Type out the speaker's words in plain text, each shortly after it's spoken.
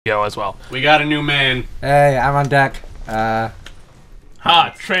Go as well. We got a new man. Hey, I'm on deck.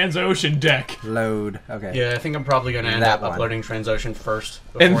 Transocean deck. Load. Okay. Yeah, I think I'm probably going to end up uploading Transocean first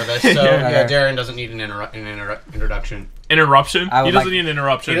before this. So, yeah, Darren doesn't need an introduction. Interruption? He doesn't need an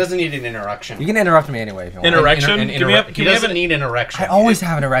interruption. He doesn't need an interruption. You can interrupt me anyway if you want. Erection? He doesn't need an erection. I always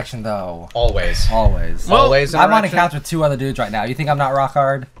have an erection, though. Always. Always. Well, always I'm on a couch with 2 other dudes right now. You think I'm not rock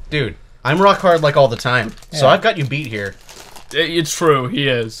hard? Dude, I'm rock hard like all the time. Yeah. So I've got you beat here. It's true. He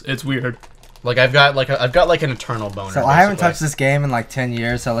is. It's weird. Like I've got like an eternal boner. So I haven't touched this game in like 10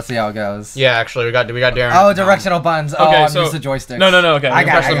 years. So let's see how it goes. Yeah, actually, we got Darren. Oh, directional buttons. Oh, Okay, I'm so used to joysticks. No. Okay. I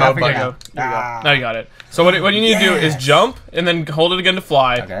got the it. mode button. Now you got it. So what you need to do is jump and then hold it again to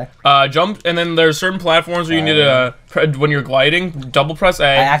fly. Okay. Jump and then there's certain platforms where you need to when you're gliding, double press A.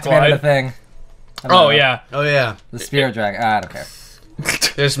 I activated the thing. Oh yeah. Oh yeah. The spirit dragon. I don't care.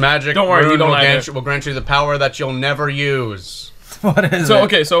 This magic Don't worry, rune you don't will grant you the power that you'll never use. What is it?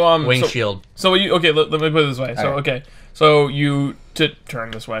 Okay, so wing shield. So you let me put it this way. So Okay. so you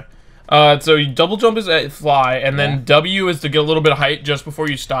turn this way. So you double jump is fly, and then W is to get a little bit of height just before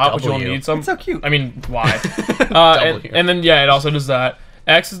you stop, which you'll need some. It's so cute. I mean, Y. And then yeah, it also does that.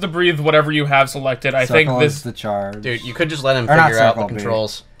 X is to breathe whatever you have selected. I think this is the charge. Dude, you could just let him figure out the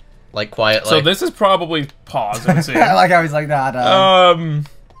controls, like quietly. So this is probably pause. Let's see. I like how he's like that.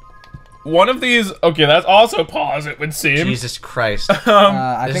 One of these. Okay, that's also pause. It would seem. Jesus Christ.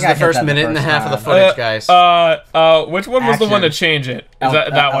 I this think is the first minute and a half of the footage, guys. Which one was the one to change it? Is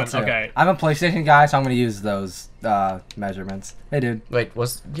that one? Okay. I'm a PlayStation guy, so I'm gonna use those measurements. Hey, dude. Wait,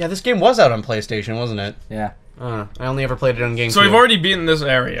 this game was out on PlayStation, wasn't it? Yeah. I only ever played it on GameCube. So we've already beaten this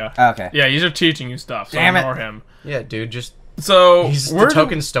area. Okay. Yeah, he's just teaching you stuff. So Damn it. ignore him. Yeah, dude, just. So he's the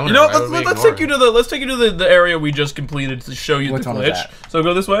token stoner. You know, let's take you to the area we just completed to show you the glitch. So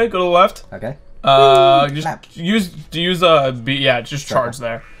go this way. Go to the left. Okay. Just use B. Yeah, just charge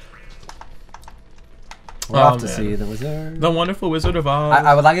there. We're off to see the wizard. The wonderful Wizard of Oz.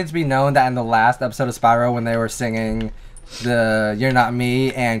 I would like it to be known that in the last episode of Spyro, when they were singing the "You're Not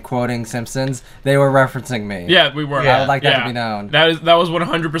Me" and quoting Simpsons, they were referencing me. Yeah, we were. I would like that to be known. That was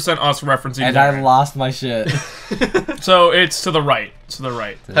 100% us referencing. And I lost my shit. So it's to the right. To the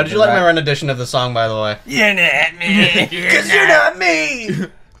right. How did you like my rendition of the song, by the way? You're not me. Because you're not me.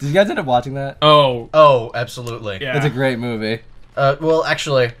 Did you guys end up watching that? Oh, absolutely. Yeah. It's a great movie. Well,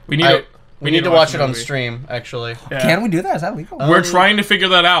 actually, we need to watch it on stream. Actually, can we do that? Is that legal? We're trying to figure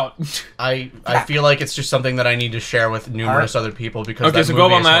that out. I feel like it's just something that I need to share with numerous other people because okay, so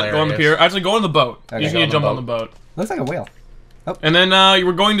go on that. Go on the pier. Actually, go on the boat. Okay. You just need to jump on the boat. Looks like a whale. Oh. And then you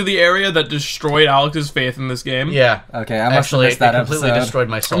were going to the area that destroyed Alex's faith in this game. Yeah. Okay, I must have missed that completely episode. destroyed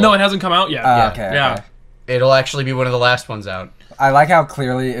my soul. No, it hasn't come out yet. Okay. It'll actually be one of the last ones out. I like how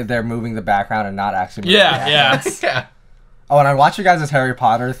clearly they're moving the background and not actually moving the yeah. Oh, and I watched your guys' Harry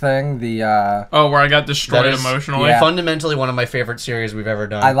Potter thing, the where I got destroyed emotionally. Yeah. Fundamentally one of my favorite series we've ever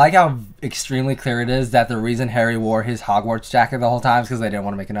done. I like how extremely clear it is that the reason Harry wore his Hogwarts jacket the whole time is because they didn't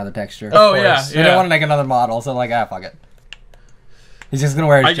want to make another texture. Oh, yeah. They didn't want to make another model, so like, fuck it. He's just gonna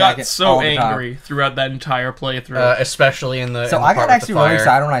wear his jacket. I got so angry throughout that entire playthrough, especially in the. So I got actually really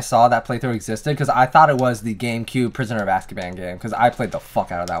excited when I saw that playthrough existed because I thought it was the GameCube Prisoner of Azkaban game because I played the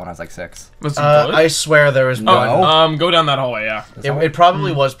fuck out of that when I was like 6. I swear there was one. Go down that hallway. Yeah. It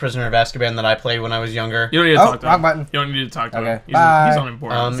probably was Prisoner of Azkaban that I played when I was younger. You don't need to talk to him. Wrong button. You don't need to talk to him. He's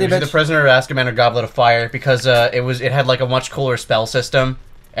unimportant. It was the Prisoner of Azkaban or Goblet of Fire because it had like a much cooler spell system.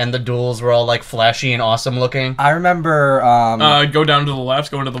 And the duels were all like flashy and awesome looking. I remember. Go down to the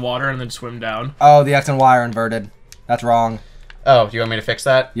left, go into the water, and then swim down. Oh, the X and Y are inverted. That's wrong. Oh, do you want me to fix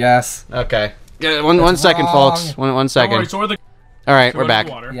that? Yes. Okay. Yeah, one second, folks. One second. All right, we're back.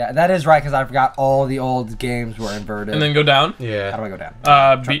 Yeah, that is right because I forgot all the old games were inverted. And then go down. Yeah. How do I go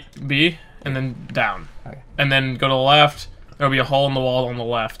down? B, and then down. Okay. And then go to the left. There'll be a hole in the wall on the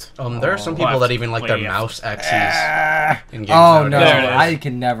left. There are some people that even like their mouse axes in games. Oh no, I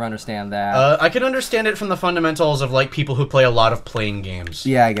can never understand that. I can understand it from the fundamentals of like people who play a lot of playing games.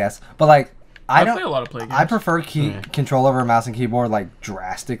 Yeah, I guess. But like, I play a lot of playing games. I prefer control over mouse and keyboard like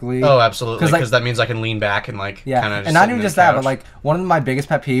drastically. Oh, absolutely. Because that means I can lean back and like kind of. And not even just that, but like one of my biggest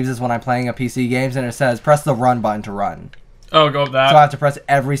pet peeves is when I'm playing a PC games and it says press the run button to run. Oh, go with that. So I have to press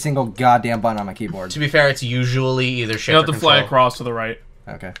every single goddamn button on my keyboard. To be fair, it's usually either shift or control. You have to fly control. across to the right.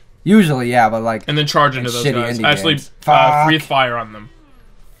 Okay. Usually, yeah, but like. And then charge into those guys. Actually, breathe fire on them.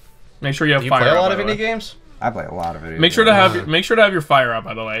 Make sure you have fire. Do you play a lot of indie games? I play a lot of video. Make sure to have your fire up,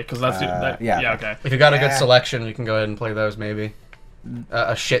 by the way, because that's yeah. Okay. If you got a good selection, we can go ahead and play those. Maybe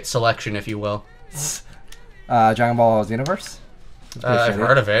a shit selection, if you will. Dragon Ball Xenoverse. I've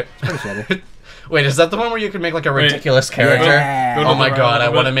heard of it. Pretty shitty. Wait, is that the one where you can make like a ridiculous character? Yeah. Go to Oh the my right god, a I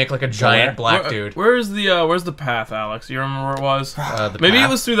little want to bit. make like a giant black dude. Where's the path, Alex? You remember where it was? The Maybe it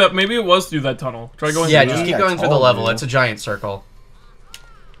path? was through that. Maybe it was through that tunnel. Try going. Yeah, through just that. keep I going through the told level. you. It's a giant circle.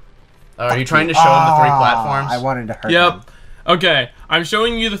 Are you trying to show him the 3 platforms? I wanted to hurt him. Yep. Okay, I'm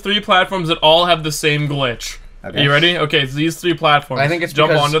showing you the 3 platforms that all have the same glitch. Okay. Are you ready? Okay, it's these 3 platforms. I think it's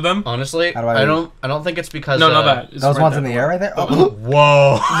jump because, onto them. Honestly, How do I I don't think it's because No, not that. It's Those right ones there. in the air right there? Oh.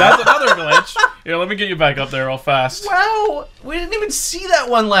 Whoa. That's another glitch. Here, let me get you back up there real fast. Wow, we didn't even see that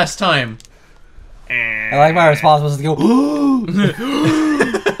one last time. I like my response was to go,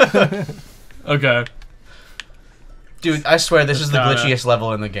 Okay. Dude, I swear this is the Got it. glitchiest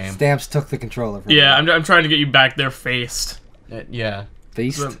level in the game. Stamps took the controller from Yeah, me. I'm trying to get you back there faced. Yeah.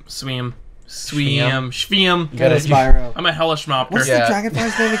 Feast? Swim. Schwim. You Go to gotta, Spyro. I'm a hellish mopper. What's Yeah. the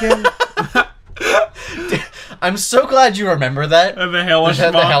Dragonfly's name again? I'm so glad you remember that. The hellish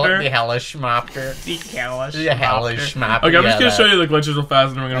The mopper. hellish mopper. The hellish The hellish mopper. Okay, I'm just yeah, gonna show you the glitches real fast,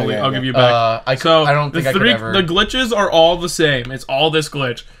 and then we're gonna Okay, I'll okay. give you back. I So don't think the I could ever. the glitches are all the same. It's all this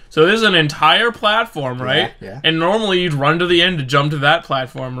glitch. So there's an entire platform, right? yeah. And normally you'd run to the end to jump to that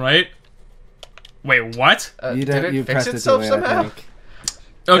platform, right? Wait, what? You did don't. it You fix pressed it itself too late, somehow? I think.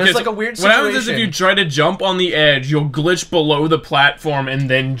 Okay, There's like a weird what happens is if situation. you try to jump on the edge, you'll glitch below the platform and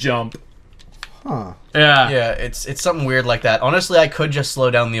then jump. Huh. Yeah. Yeah, it's something weird like that. Honestly, I could just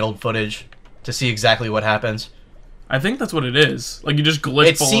slow down the old footage to see exactly what happens. I think that's what it is. Like you just glitch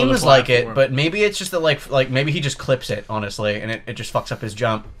It below seems the like platform. it, but maybe it's just that like maybe he just clips it, honestly, and it just fucks up his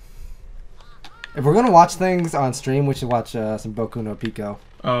jump. If we're gonna watch things on stream, we should watch some Boku no Pico.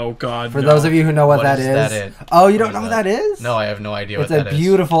 Oh god. For no. those of you who know what What that is is. that in? Oh, you don't What know is what that? that is? No, I have no idea It's what a that is.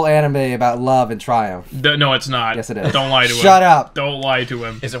 beautiful anime about love and triumph. No, it's not. Yes, it is. Don't lie to him. Shut up. Don't lie to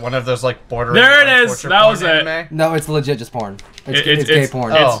him. Is it one of those like bordering? There it on is! torture That porn was it. anime? No, it's legit just porn. It's gay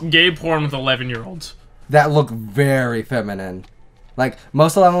porn. Oh. It's gay porn with 11-year-olds. That look very feminine. Like,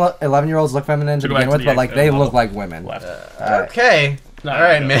 most 11-year-olds look feminine to So go begin back to with, the but like they level. look like women. Left. Alright. Okay. No, All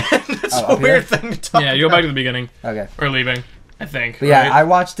right, no. man. That's Oh, a up weird here? thing to talk Yeah, you go back to the beginning. Okay. Or leaving, I think. But yeah, right? I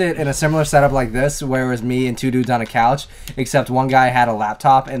watched it in a similar setup like this, where it was me and 2 dudes on a couch, except one guy had a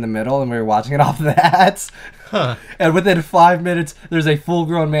laptop in the middle, and we were watching it off that. Huh. And within 5 minutes, there's a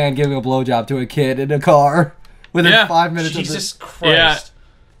full-grown man giving a blowjob to a kid in a car. Within Yeah. 5 minutes Jesus of Christ. Yeah.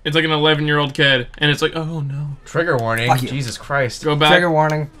 It's like an 11-year-old kid, and it's like, oh no. Trigger warning. Fuck you. Jesus Christ. Go the... back. Trigger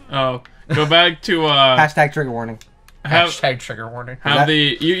warning. Oh, go back to Hashtag trigger warning. have Hashtag trigger warning. have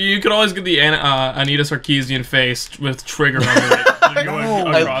the you could always get the Anita Sarkeesian face with trigger under it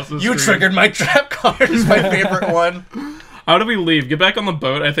going across the You screen. triggered my trap card. Is my favorite one. How do we leave? Get back on the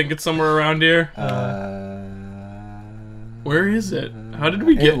boat. I think it's somewhere around here. Where is it? How did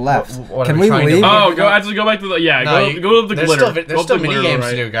we It get? left. what are Can we we trying to leave? do? Oh, go actually go back to the go to the there's glitter. Still, Go there's up still the mini glitter, games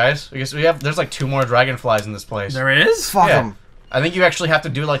right? to do, guys. Because there's like 2 more dragonflies in this place. There is. Fuck Yeah. him. I think you actually have to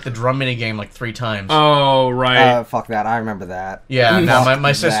do like the drum mini game like 3 times. Oh right. Fuck that. I remember that. Yeah, no, Fuck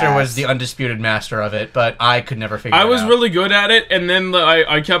my sister that. was the undisputed master of it, but I could never figure it I out. was really good at it, and then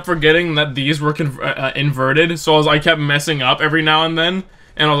I kept forgetting that these were inverted, so I kept messing up every now and then,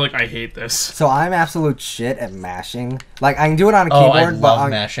 and I was like, I hate this. So I'm absolute shit at mashing. Like, I can do it on a Oh, I keyboard, but love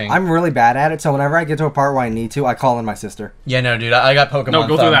mashing. I'm really bad at it. So whenever I get to a part where I need to, I call in my sister. Yeah, no, dude, I got Pokemon No,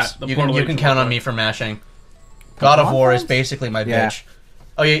 go through thumbs. that. The You portal can leads count to on the me for mashing. God of Pokemon War is thumbs? basically my Yeah. bitch.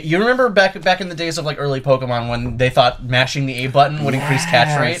 Oh yeah, you remember back in the days of like early Pokemon when they thought mashing the A button would increase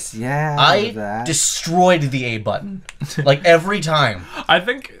catch rate? Yeah, I that. destroyed the A button, like every time. I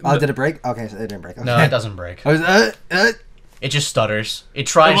think. Oh, did it break? Okay, so it didn't break. Okay. No, it doesn't break. I was, It just stutters. It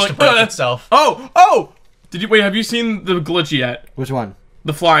tries I'm to like, break itself. Oh! Did you wait? Have you seen the glitch yet? Which one?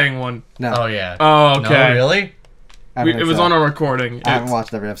 The flying one. No. Oh yeah. Oh, okay. No, really? I It think was so. on a recording. I haven't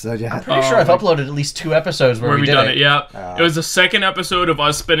watched every episode yet. Pretty sure I've uploaded at least 2 episodes where we did done it. it. Yeah, Oh. it was the second episode of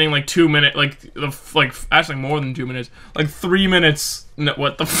us spending like 2 minutes, like actually more than 2 minutes, like 3 minutes. No,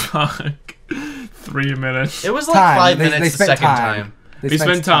 what the fuck? 3 minutes. It was like Time. 5 They minutes the spent second time. time. We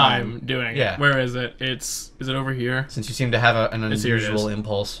spent time doing Yeah. it. Where is it? Is it over here? Since you seem to have an Here it unusual is.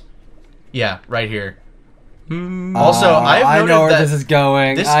 impulse. Yeah, right here. Hmm. Also, I've I know noted where that this is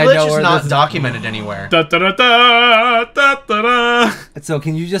going. This I glitch know is where not this is... documented anywhere. Da, da, da, da, da, da, da. So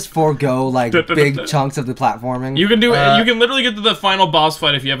can you just forego like Da, da, da, big da. chunks of the platforming? You can do. Uh, you can literally get to the final boss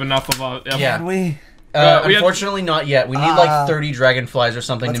fight if you have enough of a. Yeah. Can we? we have- Unfortunately, not yet. We need like 30 dragonflies or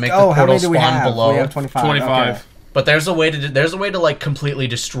something to Let's make go. the How portal many do we spawn have? below. We have 25. 25. Okay. But there's a way to like completely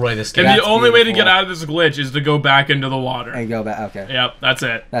destroy this game. And the That's only way to beautiful. get out of this glitch is to go back into the water. And go back. Okay. Yep, that's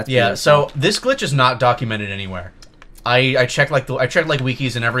it. That's Yeah. beautiful. So this glitch is not documented anywhere. I checked like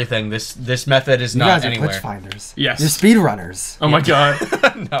wikis and everything. This method is you not guys are anywhere. glitch finders. Yes. You're speedrunners. Oh my god.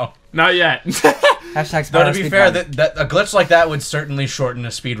 No. Not yet. Hashtag Though to Spyro be fair, speedrun. that a glitch like that would certainly shorten a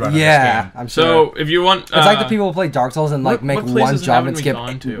speedrun of this Yeah, game. I'm sure. So if you want, It's like the people who play Dark Souls and like what make places one jump haven't and we skip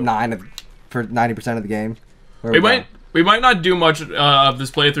gone to? 90% of the game. Where We go? we might not do much of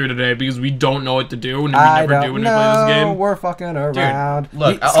this playthrough today because we don't know what to do and we I never do don't when we play this know. game. We're fucking around.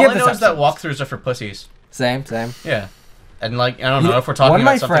 Look, Skip all I this know is that episode. walkthroughs are for pussies. Same. Yeah. And, like, I don't know if we're talking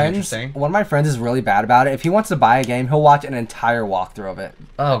about something interesting. One of my friends is really bad about it. If he wants to buy a game, he'll watch an entire walkthrough of it.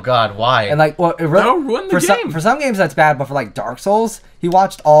 Oh, God, why? And like, well, it really, That'll ruin the game. For some games that's bad, but for like Dark Souls, he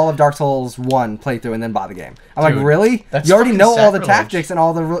watched all of Dark Souls 1 playthrough and then bought the game. I'm Dude, like, really? that's You already fucking know all the sacrilege. tactics and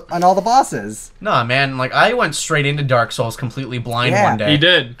all the bosses. Nah, man, like, I went straight into Dark Souls completely blind Yeah. one day. He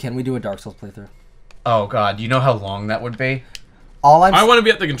did. Can we do a Dark Souls playthrough? Oh, God, you know how long that would be? All I'm I want to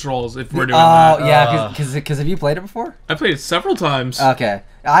be at the controls if we're doing Oh that. yeah, because have you played it before? I played it several times. Okay,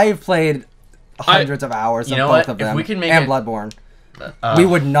 I've played hundreds of hours You of know both what? of If them, we can make and it- Bloodborne. We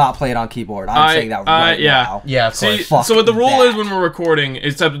would not play it on keyboard. I'm saying that right yeah. now. Yeah, of See, course. Fuck so what the rule that. is when we're recording,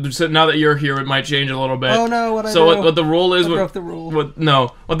 except now that you're here, it might change a little bit. Oh no, what I So do? what the rule is? I broke the rule. What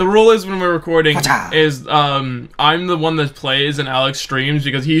the rule is when we're recording Pacha. is I'm the one that plays and Alex streams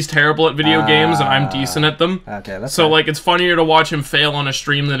because he's terrible at video games and I'm decent at them. Okay, that's So fair. like it's funnier to watch him fail on a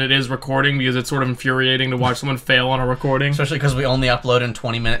stream than it is recording because it's sort of infuriating to watch someone fail on a recording. Especially because we only upload in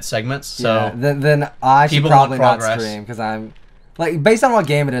 20-minute segments, so... Yeah, then I should People want probably not progress. stream because I'm like based on what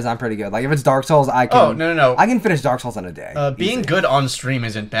game it is, I'm pretty good. Like if it's Dark Souls, I can. Oh, no. I can finish Dark Souls in a day. Being Easy. good on stream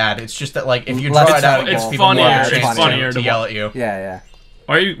isn't bad. It's just that, like, if you Less draw it out, it technical. gives people funnier. more It's chance funnier to to yell at you. Yeah.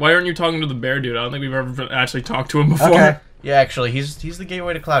 Why aren't you talking to the bear dude? I don't think we've ever actually talked to him before. Okay, Yeah, actually, he's the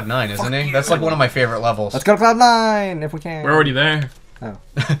gateway to Cloud 9, isn't he? That's, like, one of my favorite levels. let's go to Cloud 9 if we can. We're already there. Oh,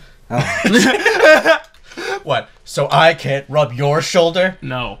 What? So I can't rub your shoulder?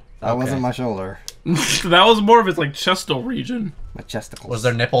 No. that wasn't my shoulder. That was more of its like chestal region. My chesticles. Was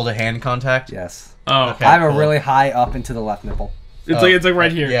there nipple to hand contact? Yes. Oh, Okay. I have a cool. really high up into the left nipple. it's like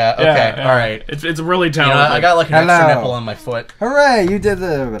right here. Yeah, okay, alright. It's really You know, talented. I got, like, an extra Hello. nipple on my foot. Hooray! You did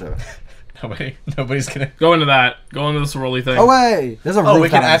the. Nobody's gonna... Go into that. Go into the swirly thing. Oh wait, there's a. Oh, roof we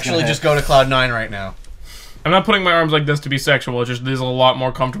can that I'm just actually gonna just hit. go to Cloud 9 right now. I'm not putting my arms like this to be sexual. It's just this is a lot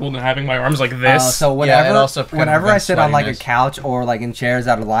more comfortable than having my arms like this. So Yeah, whenever, it also kind of whenever I prevents sit on like a sweatiness. couch or like in chairs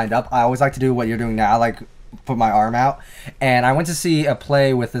that are lined up, I always like to do what you're doing now, like put my arm out. And I went to see a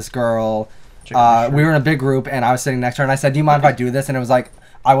play with this girl. We were in a big group, and I was sitting next to her, and I said, "Do you mind if I do this?" And it was like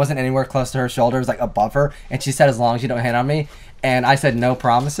I wasn't anywhere close to her shoulder; it was like above her. And she said, "As long as you don't hit on me." And I said, "No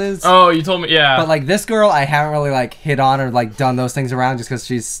promises." Oh, you told me, yeah. But like this girl, I haven't really like hit on or like done those things around just because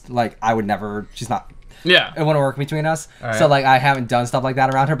she's like I would never. She's not. yeah. It wouldn't work between us. Alright. So like I haven't done stuff like that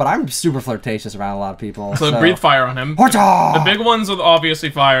around her. But I'm super flirtatious around a lot of people. So breathe fire on him. Horta! The big ones are obviously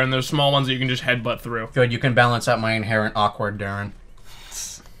fire, and there's small ones that you can just headbutt through. Good, you can balance out my inherent awkward, Darren.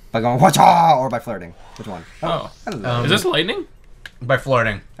 By going Horta! Or by flirting. Which one? Oh. I don't know. Is this lightning? By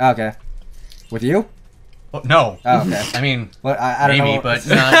flirting. Okay. With you? Well, no. Oh, okay. I mean, Well, I don't maybe, know. but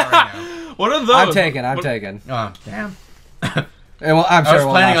not right now. What are those? I'm taken. I'm What- taken. Oh, damn. Well, I'm sure I was it won't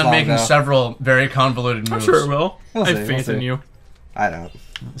planning last on long, making though. several very convoluted I'm moves. sure it will. We'll I have see, faith we'll in see. you. I don't.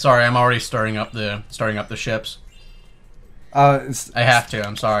 Sorry, I'm already stirring up the ships. I I have to.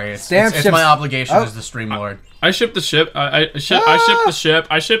 I'm sorry. It's Stamp it's ships- my obligation Oh. as the stream lord. I shipped the ship. I shipped the ship.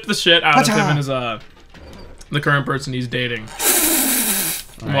 I shipped the shit out of him and his the current person he's dating.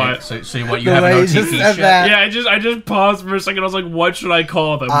 Right, What? So what you The have an way you OTP just said ship? that. Yeah, I just paused for a second. I was like, what should I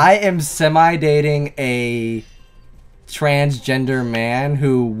call them? I am semi-dating a transgender man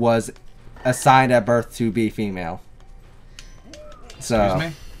who was assigned at birth to be female. So Excuse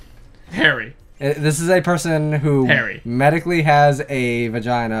me? Harry. This is a person who Harry. medically has a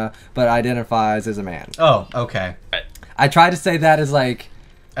vagina but identifies as a man. Oh, okay. I tried to say that as like,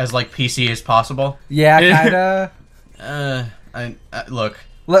 As like PC as possible. yeah, kinda. Look.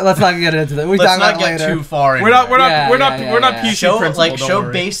 Let's not get into that. We Let's talk not about get it later. too far into We're not. it. We're not. Yeah, we're not. yeah, we're not yeah. PC Show principal. like don't show worry.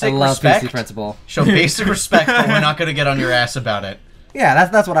 I basic love respect. PC principal. Show basic respect, but we're not gonna get on your ass about it. Yeah,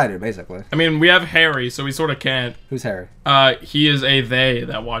 that's what I do basically. I mean, we have Harry, so we sort of can't. Who's Harry? He is a they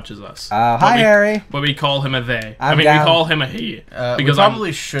that watches us. Hi, But we- Harry. But we call him a they. I'm we down. call him a he. We because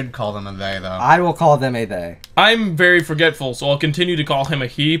probably should call them a they though. I will call them a they. I'm very forgetful, so I'll continue to call him a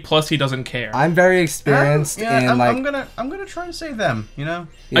he. Plus, he doesn't care. I'm very experienced in like. I'm gonna try to say them. You know.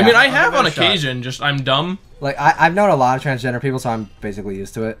 I mean, I I'll have give it on a shot. occasion. Just I'm dumb. Like I've known a lot of transgender people, so I'm basically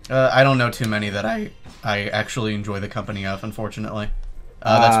used to it. I don't know too many that I actually enjoy the company of, unfortunately.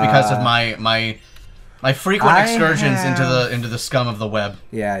 That's because of my frequent I excursions have- into the scum of the web.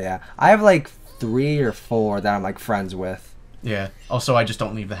 Yeah. I have like 3 or 4 that I'm like friends with. Yeah. Also, I just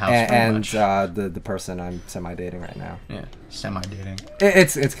don't leave the house very and much. the person I'm semi-dating right now. Yeah, semi-dating.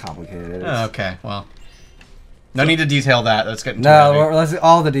 It's complicated. Okay, well. No need to detail that. Let's get into let's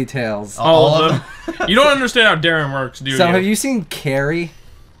all the details. All of them. You don't understand how Darren works, do you? So have you seen Carrie?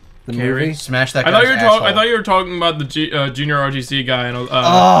 The movie? Smash that I guy's thought asshole. you were talking about the junior RGC guy. And,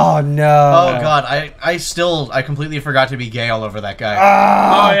 oh no! Oh god, I completely forgot to be gay all over that guy.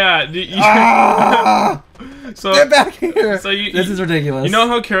 Oh yeah. So Get back here! So this is ridiculous. You know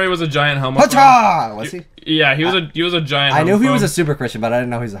how Carrie was a giant homophobe? Pacha! Was he? Yeah, he was a giant. I knew he homophobe. was a super Christian, but I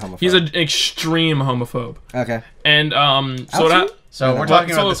didn't know he was a homophobe. He's an extreme homophobe. Okay. And So we're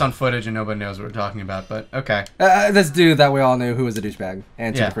talking about so- this on footage and nobody knows what we're talking about, but okay. This dude that we all knew who was a douchebag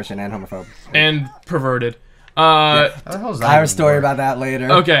and super Yeah. Christian and homophobe. and perverted. How the hell is that I have a even story work? about that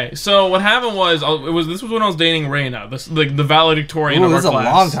later. Okay, so what happened was this was when I was dating Reina, the valedictorian Ooh, of our this is a class.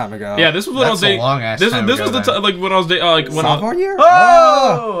 long time ago. Yeah, this was when I was That's a dating. long-ass This time was ago the then. like when I was dating when Sophomore year?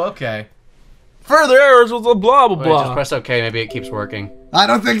 Oh, okay. further errors was a blah blah Wait, blah. just press OK, maybe it keeps working. I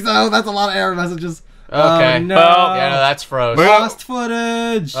don't think so. That's a lot of error messages. Okay. Oh, no. Yeah, no, that's froze. Lost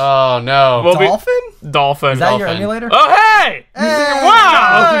footage. Oh, no. Well, Dolphin? Dolphin. Is that your Dolphin. emulator? Oh hey!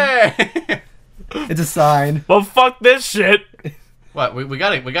 Wow! Hey! It's a sign. Well, fuck this shit. What? We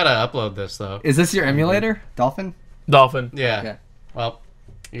gotta upload this, though. Is this your emulator? Dolphin? Dolphin. Yeah. Okay. Well,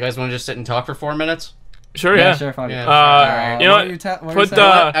 you guys want to just sit and talk for 4 minutes? Sure, yeah. Sure, fine. Yeah. You know what what? are you what are Put you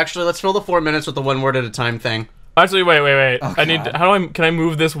saying? Actually, let's fill the 4 minutes with the 1 word at a time thing. Actually, wait. Oh, I need. God. Can I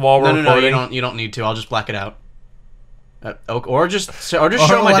move this while we're No, recording? you don't need to. I'll just black it out. Or just show my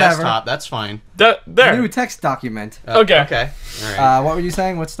whatever. desktop. That's fine. There. New text document. Okay. Okay. All right. What were you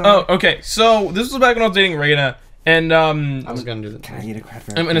saying? What story? Oh, okay. So this was back when I was dating Reina, and I was gonna do that. Can I eat a craft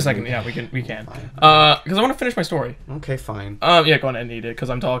in a second. Yeah, we can. Because I want to finish my story. Okay, fine. Yeah, go on and eat it because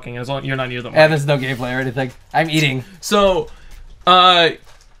I'm talking. As long you're not near the mic. And there's no gameplay or anything. I'm eating. So, we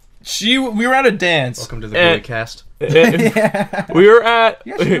were at a dance. Welcome to the GUI cast. Yeah. We were at.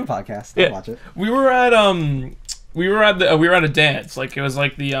 You guys should do a podcast. I'll Yeah. watch it. We were at a dance. Like it was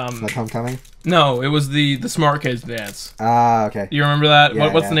like the Like Homecoming? No, it was the Smart Kids dance. Ah, okay. You remember that?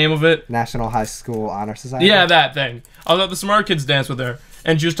 Yeah, What's yeah. the name of it? National High School Honor Society? Yeah, that thing. I was at the Smart Kids dance with her,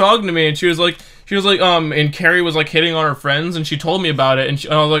 and she was talking to me, and she was like, and Carrie was like hitting on her friends, and she told me about it, and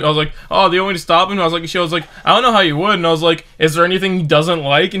I was like, oh, the only way to stop him? She was like, I don't know how you would, and I was like, is there anything he doesn't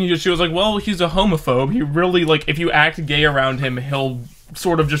like? And she was like, well, he's a homophobe. He really like, if you act gay around him, he'll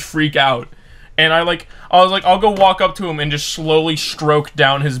sort of just freak out. And I was like, I'll go walk up to him and just slowly stroke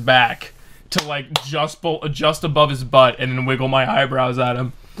down his back to like just above his butt, and then wiggle my eyebrows at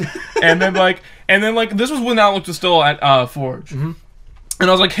him. and then this was when Alex was still at Forge. Mm-hmm. And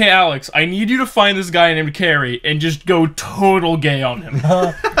I was like, hey Alex, I need you to find this guy named Carrie and just go total gay on him.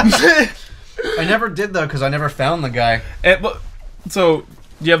 I never did though, because I never found the guy. So, do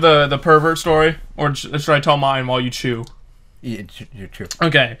you have the pervert story, or should I tell mine while you chew? You're true.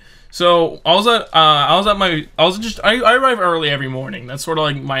 Okay. So I arrive early every morning. That's sort of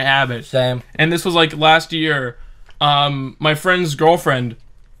like my habit. Same. And this was like last year. My friend's girlfriend,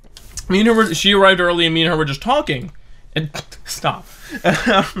 she arrived early, and me and her were just talking. And stop.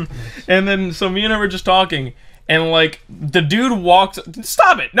 And then so me and her were just talking, and like the dude walks.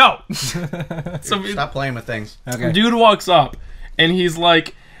 Stop it! No. Stop playing with things. Okay. The dude walks up, and he's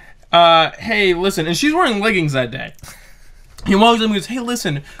like, "Hey, listen." And she's wearing leggings that day. He walks up and goes, hey,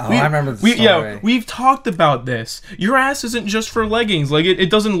 listen. I remember the story. Yeah, we've talked about this. Your ass isn't just for leggings. Like, it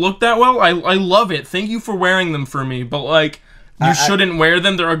doesn't look that well. I love it. Thank you for wearing them for me. But, like, you shouldn't wear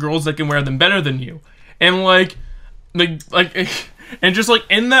them. There are girls that can wear them better than you. And, and just, like,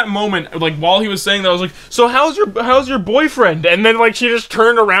 in that moment, like, while he was saying that, I was like, so how's your boyfriend? And then, like, she just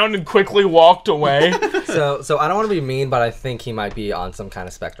turned around and quickly walked away. So I don't want to be mean, but I think he might be on some kind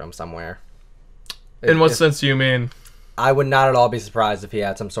of spectrum somewhere. In what sense do you mean? I would not at all be surprised if he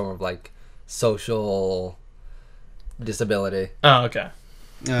had some sort of like social disability. Oh, okay.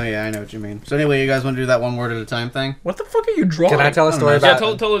 Oh yeah, I know what you mean. So anyway, you guys want to do that 1 word at a time thing? What the fuck are you drawing? Can I tell a story Yeah,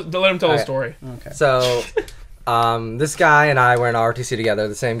 about? let him tell a story. Okay. So, this guy and I were in ROTC together.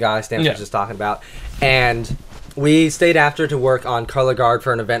 The same guy Stan was just talking about, and we stayed after to work on color guard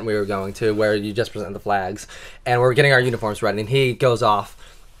for an event we were going to, where you just present the flags, and we're getting our uniforms ready. And he goes off.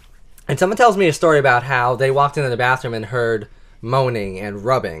 And someone tells me a story about how they walked into the bathroom and heard moaning and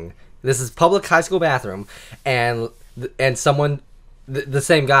rubbing. This is public high school bathroom, and someone, the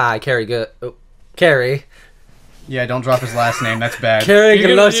same guy, Carrie. Yeah, don't drop his last name. That's bad. Carrie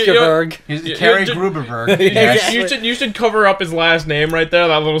Gluskaberg. Carrie Gruberberg. You should cover up his last name right there.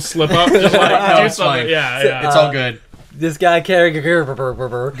 That little slip up. Just like, No, do it's something. fine. Yeah. It's all good. this guy carrying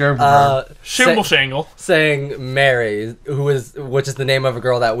a Shingle Shangle. saying Mary, which is the name of a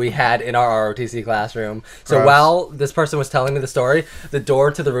girl that we had in our ROTC classroom. So Gross. while this person was telling me the story, the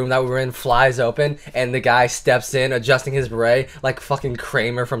door to the room that we were in flies open, and the guy steps in, adjusting his beret like fucking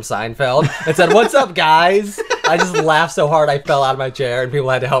Kramer from Seinfeld, and said, "What's up, guys?" I just laughed so hard I fell out of my chair, and people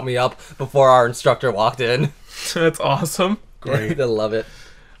had to help me up before our instructor walked in. That's awesome. Great. I love it.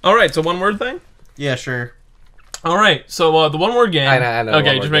 All right, so one word thing. Yeah, sure. All right, so the one word game. I know the Okay,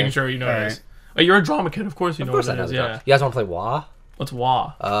 one-word just making game. sure you know All what it right. is. Oh, you're a drama kid, of course you know Of course what I it know is. the Yeah. drama. You guys want to play WA? What's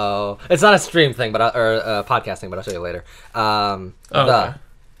WA? Oh, it's not a stream thing, but or a podcasting, but I'll show you later. Okay.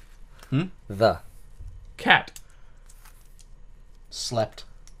 The Cat. Slept.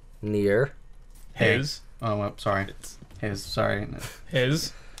 near His. Oh, well, sorry. His. Sorry.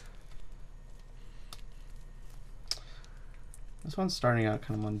 His. This one's starting out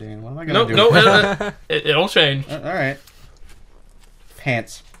kind of mundane. What am I gonna Nope, do? no, it'll change. All right.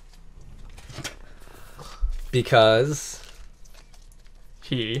 Pants. because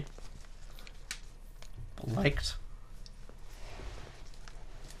He. Liked.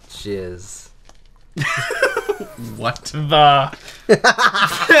 jizz. What? The.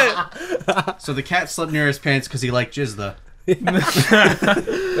 So the cat slept near his pants because he liked jizz. Wait,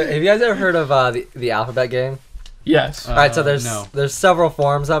 have you guys ever heard of the alphabet game? Yes. All right, so there's no. there's several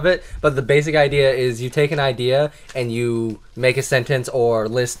forms of it, but the basic idea is you take an idea and you make a sentence or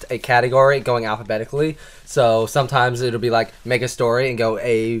list a category going alphabetically. So sometimes it'll be like make a story and go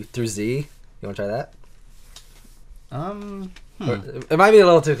A through Z. You want to try that? Or- it might be a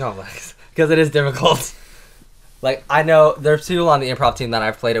little too complex because it is difficult. Like I know there's people on the improv team that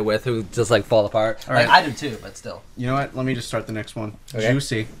I've played it with who just like fall apart. All right. Like I do too, but still. You know what? Let me just start the next one. Okay.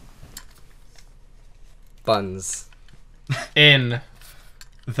 Juicy. Buns, In.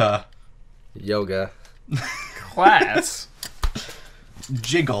 The. yoga, Class.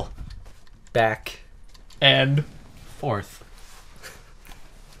 Jiggle. back, And. Fourth.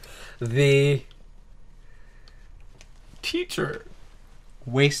 the Teacher.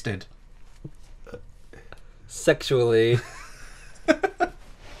 Wasted. sexually,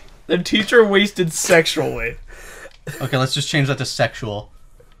 The teacher wasted sexually. Okay, let's just change that to sexual.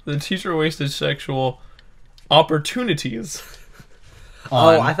 The teacher wasted sexual opportunities.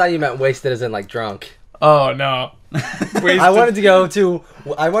 On. Oh, I thought you meant wasted as in like drunk. Oh no. Wasted. I wanted to go to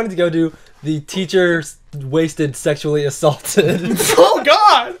the teacher wasted sexually assaulted. Oh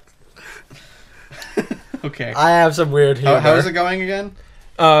God. Okay. I have some weird humor. How is it going again?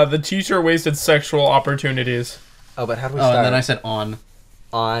 The teacher wasted sexual opportunities. Oh, but how do we Oh, start? and then I said on.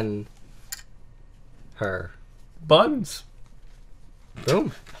 On her. Buns.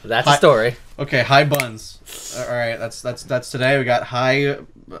 Boom. That's Hi- a story. Okay, high buns. All right, that's today. We got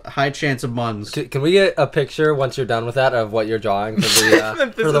high chance of buns. Can we get a picture once you're done with that of what you're drawing for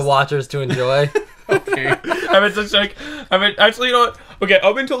the This for the is- watchers to enjoy? Okay. Actually, you know what? Okay,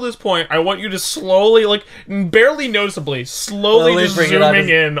 up until this point, I want you to slowly, like, barely noticeably, slowly Slowly just bring it up zooming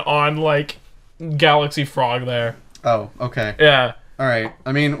as- in on, like, Galaxy Frog there. Oh, okay. Yeah. All right.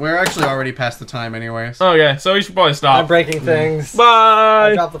 I mean, we're actually already past the time, anyways. Okay, so we should probably I'm stop. breaking things. I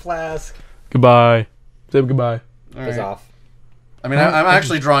Bye. dropped the flask. Goodbye. Say goodbye. All It's right. off. I mean, I'm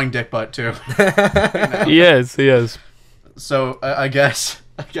actually drawing dick butt too. He is. So I guess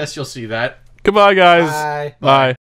you'll see that. Goodbye, guys. Bye. Bye.